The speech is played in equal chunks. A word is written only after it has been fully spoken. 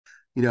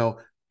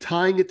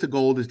tying it to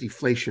gold is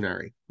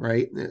deflationary,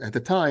 right? At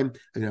the time,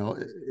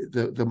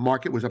 the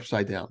market was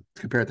upside down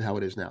compared to how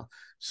it is now.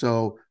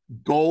 So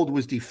gold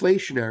was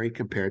deflationary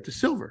compared to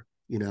silver,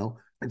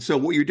 And so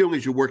what you're doing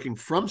is you're working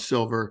from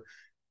silver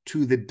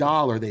to the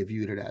dollar they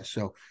viewed it as.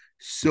 So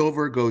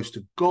silver goes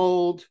to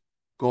gold,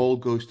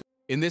 gold goes to...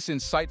 In this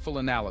insightful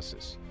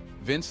analysis,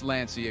 Vince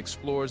Lanci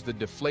explores the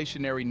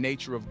deflationary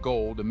nature of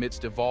gold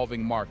amidst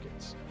evolving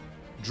markets.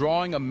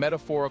 Drawing a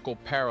metaphorical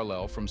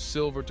parallel from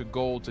silver to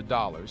gold to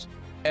dollars,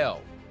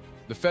 L,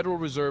 the Federal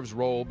Reserve's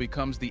role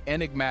becomes the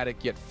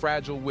enigmatic yet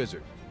fragile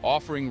wizard,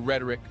 offering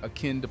rhetoric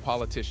akin to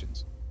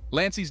politicians.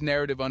 Lanci's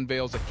narrative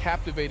unveils a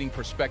captivating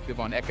perspective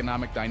on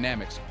economic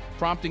dynamics,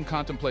 prompting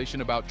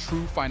contemplation about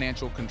true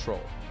financial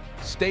control.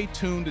 Stay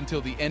tuned until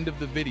the end of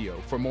the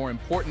video for more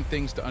important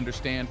things to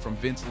understand from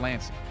Vince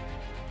Lanci.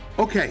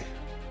 Okay,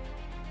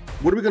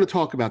 what are we going to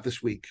talk about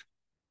this week?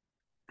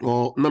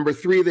 Well, number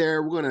 3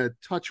 there, we're going to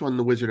touch on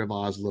the Wizard of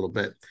Oz a little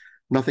bit.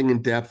 Nothing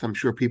in depth. I'm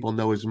sure people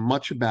know as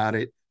much about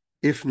it,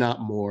 if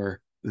not more,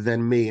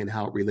 than me and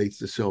how it relates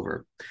to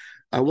silver.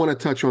 I want to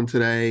touch on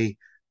today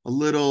a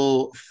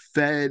little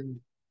Fed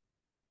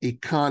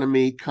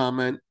economy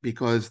comment,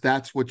 because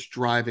that's what's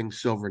driving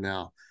silver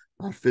now.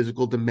 Not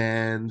physical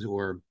demand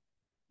or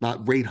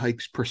not rate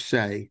hikes per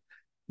se,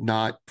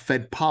 not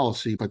Fed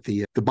policy, but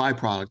the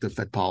byproduct of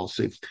Fed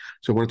policy.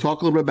 So I want to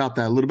talk a little bit about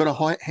that, a little bit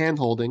of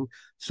hand-holding.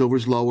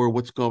 Silver's lower,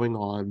 what's going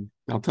on.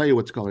 I'll tell you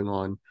what's going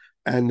on,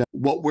 and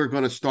what we're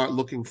going to start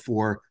looking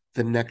for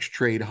the next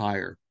trade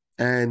higher.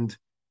 And,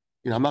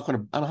 I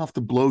don't have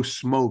to blow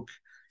smoke,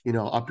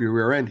 up your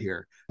rear end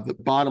here. The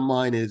bottom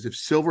line is, if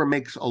silver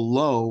makes a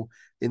low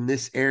in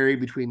this area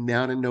between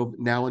now and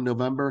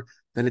November,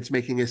 then it's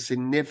making a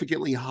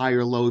significantly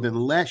higher low than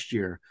last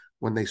year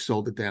when they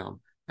sold it down.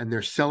 And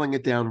they're selling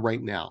it down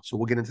right now. So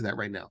we'll get into that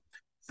right now.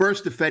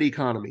 First, the Fed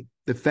economy,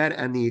 the Fed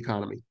and the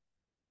economy.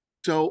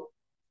 So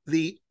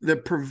there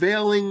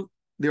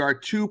are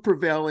two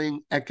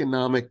prevailing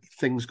economic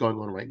things going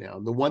on right now.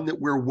 The one that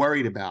we're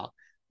worried about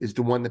is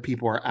the one that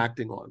people are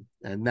acting on.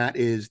 And that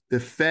is,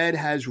 the Fed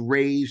has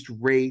raised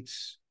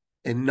rates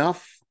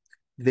enough.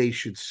 They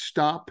should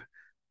stop.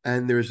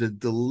 And there's a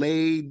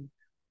delayed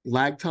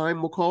lag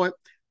time, we'll call it,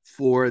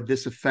 for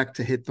this effect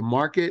to hit the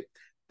market.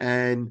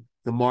 And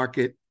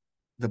the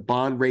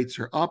bond rates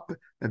are up.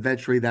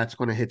 Eventually, that's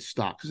going to hit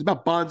stocks. It's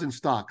about bonds and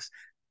stocks.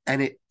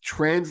 And it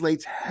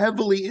translates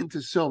heavily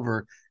into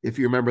silver, if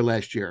you remember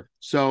last year.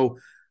 So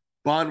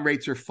bond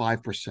rates are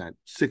 5%, 6%,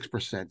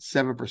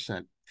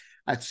 7%.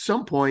 At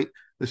some point,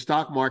 the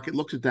stock market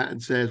looks at that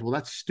and says, well,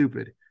 that's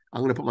stupid.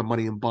 I'm going to put my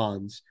money in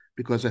bonds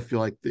because I feel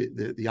like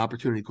the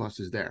opportunity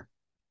cost is there.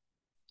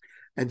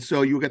 And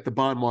so you'll get the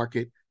bond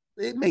market.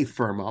 It may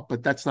firm up,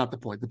 but that's not the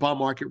point. The bond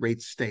market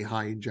rates stay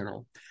high in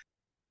general.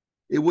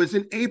 It was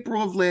in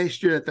April of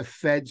last year that the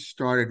Fed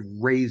started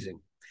raising.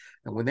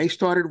 And when they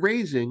started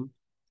raising,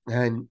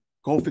 and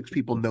GoldFix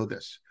people know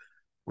this,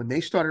 when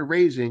they started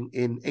raising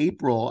in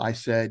April, I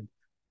said,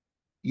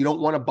 you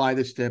don't want to buy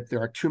this dip. There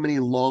are too many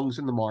longs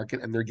in the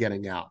market and they're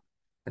getting out.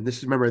 And this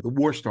is, remember, the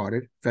war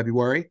started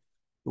February.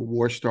 The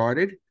war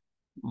started.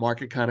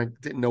 Market kind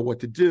of didn't know what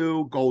to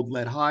do. Gold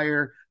led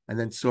higher, and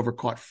then silver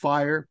caught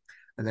fire.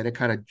 And then it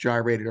kind of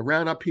gyrated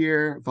around up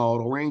here,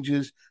 volatile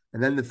ranges.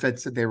 And then the Fed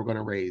said they were going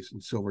to raise,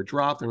 and silver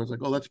dropped. And it was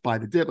like, oh, let's buy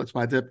the dip. Let's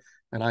buy the dip.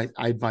 And I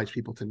advise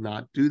people to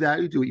not do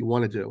that. You do what you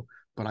want to do.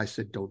 But I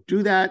said, don't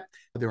do that.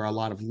 There are a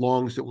lot of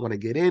longs that want to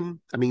get in.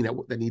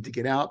 That need to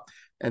get out.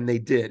 And they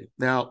did.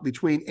 Now,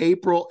 between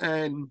April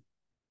and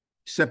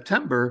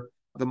September,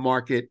 the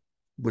market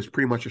was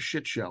pretty much a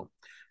shit show.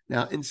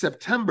 Now, in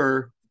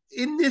September,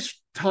 in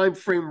this time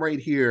frame right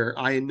here,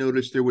 I had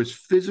noticed there was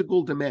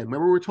physical demand.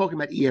 Remember, we were talking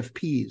about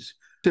EFPs.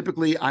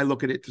 Typically, I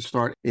look at it to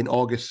start in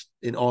August.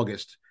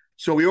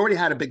 So we already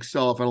had a big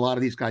sell-off, and a lot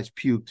of these guys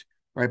puked,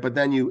 right? But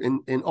then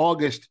in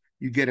August,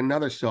 you get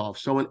another sell-off.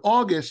 So in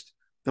August,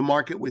 the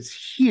market was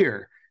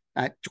here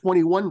at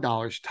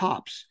 $21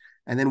 tops,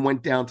 and then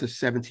went down to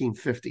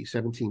 $17.50,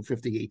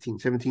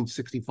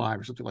 $17.65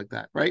 or something like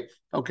that, right?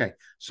 Okay,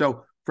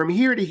 so from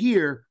here to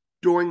here,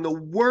 during the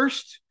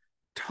worst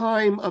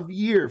time of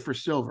year for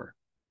silver,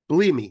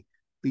 believe me,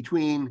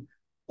 between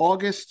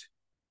August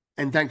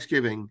and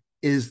Thanksgiving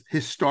is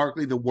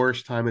historically the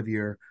worst time of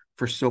year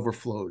for silver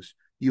flows.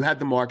 You had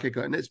the market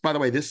go, and this, by the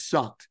way, this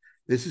sucked.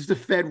 This is the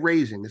Fed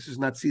raising. This is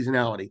not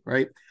seasonality,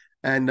 right?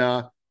 And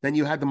then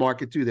you had the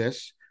market do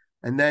this,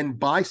 and then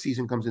buy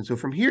season comes in. So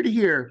from here to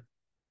here,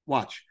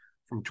 watch,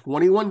 from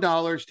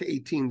 $21 to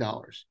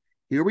 $18.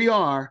 Here we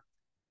are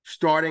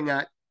starting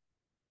at,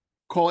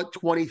 call it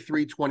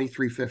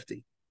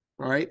 23.50.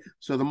 All right.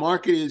 So the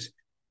market is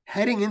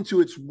heading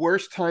into its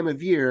worst time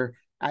of year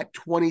at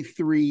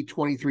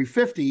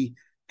 23.50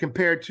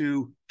 compared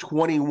to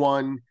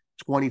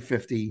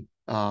 21.50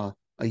 a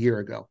year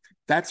ago.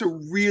 That's a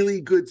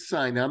really good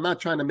sign. Now, I'm not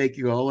trying to make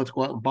you go, oh, let's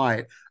go out and buy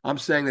it. I'm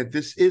saying that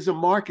this is a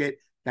market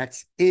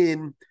that's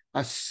in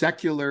a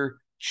secular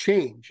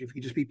change. If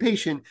you just be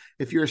patient,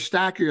 if you're a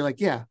stacker, you're like,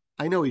 yeah,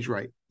 I know he's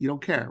right. You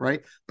don't care,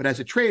 right? But as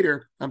a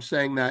trader, I'm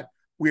saying that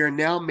we are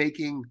now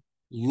making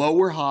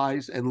lower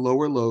highs and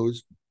lower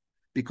lows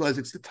because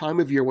it's the time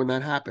of year when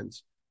that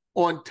happens.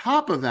 On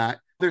top of that,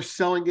 they're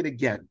selling it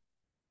again.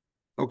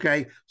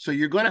 Okay. So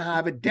you're going to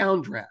have a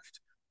downdraft,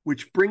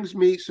 which brings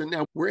me. So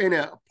now we're in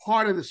a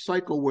part of the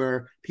cycle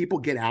where people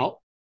get out,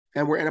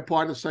 and we're in a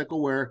part of the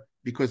cycle where,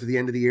 because of the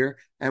end of the year,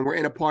 and we're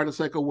in a part of the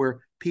cycle where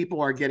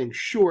people are getting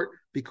short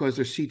because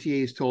their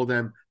CTAs told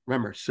them,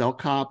 remember, sell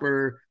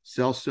copper,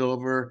 sell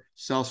silver,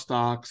 sell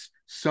stocks,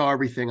 sell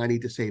everything. I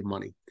need to save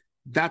money.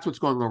 That's what's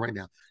going on right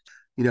now.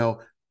 You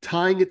know,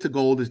 tying it to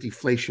gold is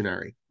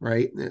deflationary,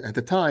 right? At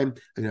the time,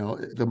 you know,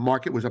 the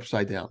market was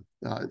upside down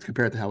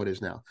compared to how it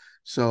is now.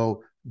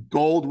 So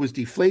gold was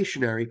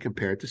deflationary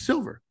compared to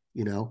silver,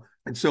 you know?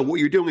 And so what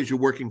you're doing is you're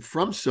working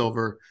from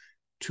silver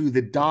to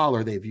the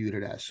dollar, they viewed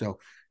it as. So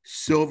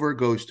silver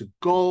goes to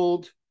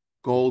gold,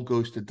 gold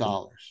goes to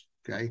dollars,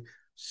 okay?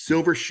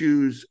 Silver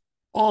shoes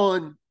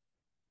on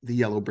the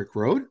yellow brick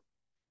road,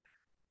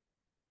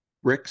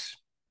 bricks,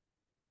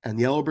 and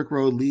the yellow brick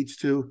road leads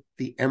to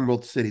the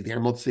Emerald City. The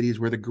Emerald City is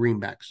where the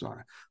greenbacks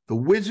are. The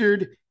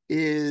wizard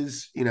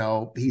is, you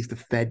know, he's the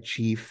Fed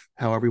chief,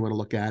 however you want to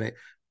look at it,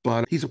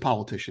 but he's a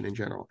politician in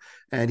general.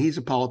 And he's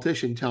a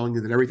politician telling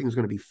you that everything's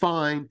going to be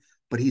fine,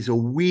 but he's a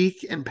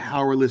weak and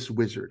powerless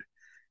wizard.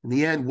 In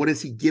the end, what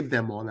does he give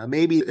them all? Now,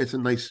 maybe it's a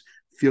nice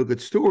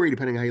feel-good story,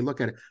 depending on how you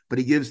look at it, but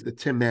he gives the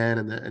Tin Man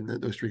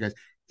and those three guys,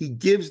 he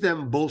gives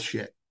them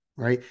bullshit,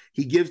 right?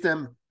 He gives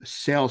them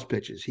sales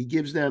pitches. He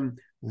gives them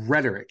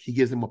rhetoric. He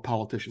gives them what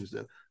politicians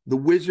do. The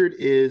wizard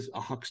is a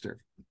huckster.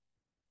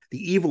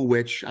 The evil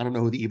witch, I don't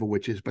know who the evil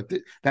witch is, but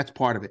that's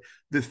part of it.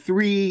 The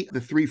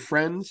three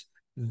friends,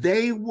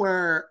 they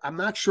were, I'm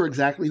not sure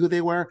exactly who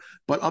they were,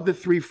 but of the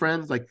three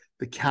friends, like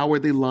the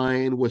Cowardly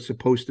Lion was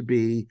supposed to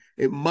be,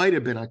 it might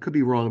have been, I could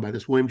be wrong about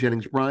this, William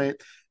Jennings Bryan,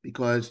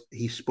 because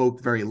he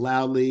spoke very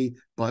loudly,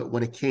 but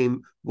when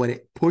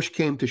push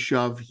came to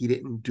shove, he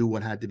didn't do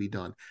what had to be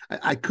done.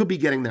 I could be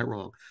getting that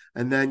wrong.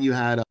 And then you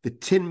had the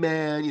Tin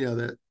Man, you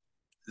know,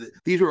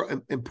 these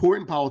were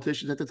important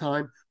politicians at the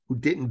time who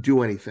didn't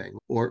do anything,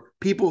 or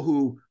people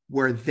who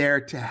were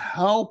there to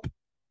help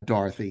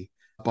Dorothy,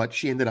 but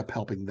she ended up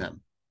helping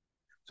them.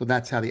 So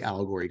that's how the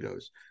allegory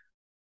goes.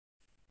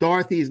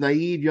 Dorothy is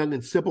naive, young,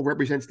 and simple,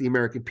 represents the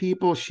American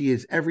people. She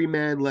is every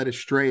man led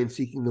astray and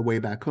seeking the way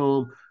back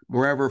home.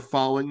 Moreover,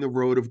 following the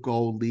road of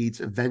gold leads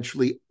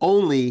eventually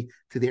only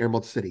to the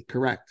Emerald City.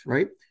 Correct,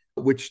 right?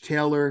 Which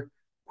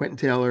Quentin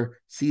Taylor,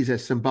 sees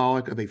as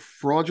symbolic of a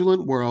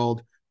fraudulent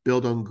world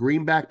built on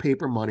greenback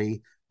paper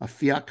money, a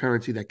fiat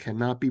currency that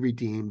cannot be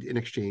redeemed in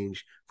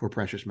exchange for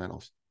precious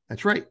metals.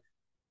 That's right.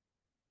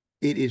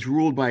 It is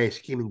ruled by a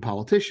scheming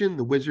politician,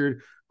 the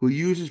wizard, who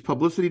uses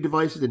publicity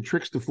devices and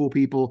tricks to fool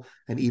people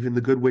and even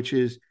the good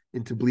witches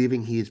into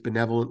believing he is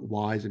benevolent,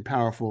 wise, and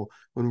powerful,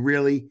 when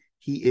really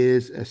he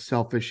is a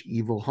selfish,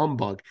 evil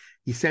humbug.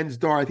 He sends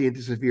Dorothy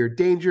into severe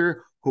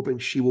danger, hoping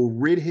she will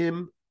rid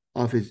him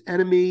of his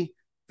enemy,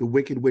 the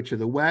Wicked Witch of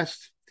the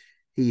West.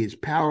 He is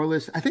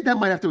powerless. I think that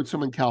might have to do with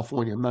someone in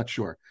California. I'm not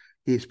sure.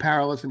 He is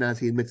powerless, and as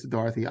he admits to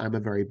Dorothy, I'm a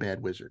very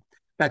bad wizard.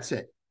 That's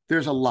it.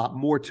 There's a lot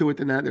more to it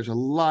than that. There's a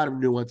lot of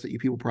nuance that you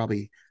people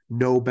probably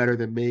know better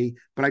than me,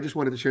 but I just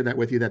wanted to share that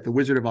with you, that the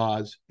Wizard of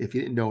Oz, if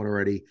you didn't know it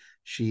already,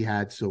 she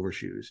had silver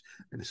shoes.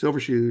 And the silver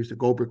shoes, the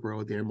Gold Brick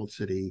Road, the Emerald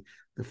City,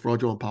 the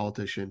fraudulent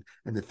politician,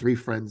 and the three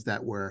friends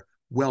that were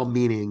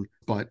well-meaning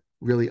but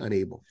really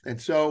unable.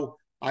 And so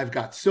I've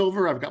got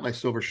silver. I've got my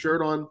silver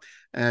shirt on,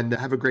 and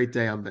have a great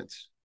day. I'm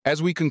Vince.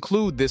 As we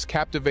conclude this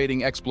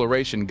captivating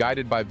exploration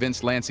guided by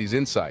Vince Lanci's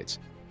insights,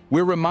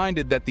 we're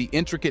reminded that the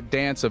intricate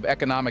dance of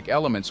economic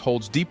elements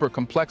holds deeper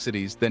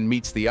complexities than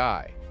meets the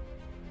eye.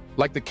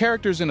 Like the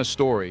characters in a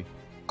story,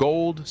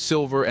 gold,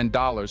 silver, and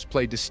dollars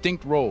play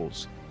distinct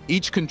roles,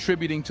 each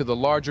contributing to the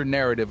larger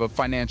narrative of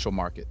financial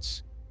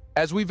markets.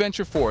 As we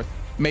venture forth,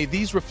 may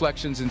these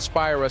reflections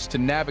inspire us to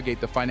navigate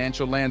the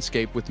financial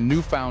landscape with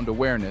newfound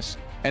awareness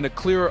and a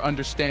clearer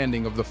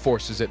understanding of the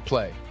forces at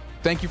play.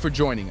 Thank you for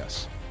joining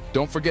us.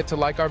 Don't forget to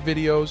like our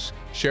videos,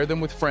 share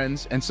them with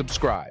friends, and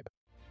subscribe.